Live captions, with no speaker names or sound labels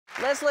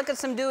Let's look at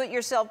some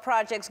do-it-yourself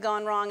projects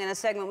gone wrong in a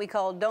segment we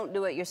call Don't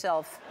Do It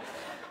Yourself.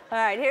 All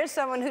right, here's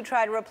someone who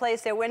tried to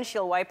replace their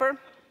windshield wiper.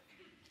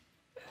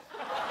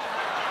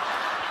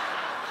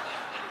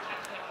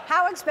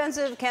 How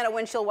expensive can a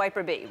windshield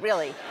wiper be,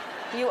 really?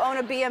 You own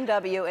a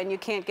BMW and you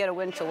can't get a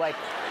windshield wiper.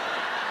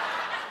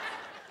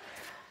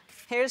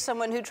 Here's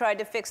someone who tried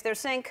to fix their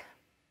sink.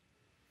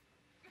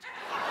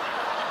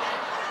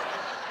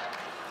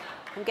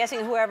 I'm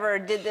guessing whoever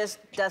did this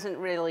doesn't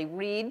really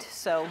read,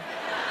 so.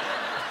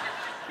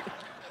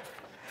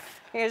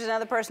 Here's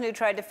another person who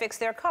tried to fix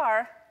their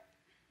car.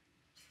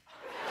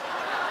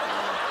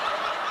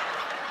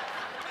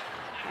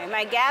 Hey,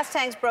 my gas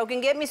tank's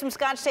broken. Get me some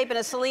Scotch tape and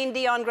a Celine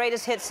Dion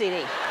Greatest Hits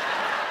CD.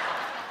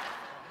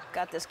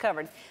 Got this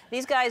covered.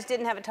 These guys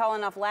didn't have a tall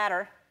enough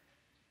ladder.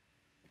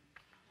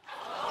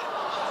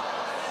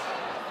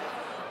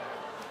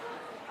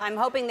 I'm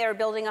hoping they're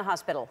building a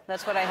hospital.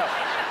 That's what I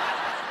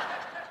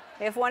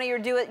hope. If one of your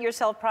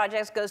do-it-yourself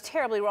projects goes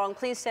terribly wrong,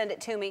 please send it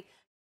to me.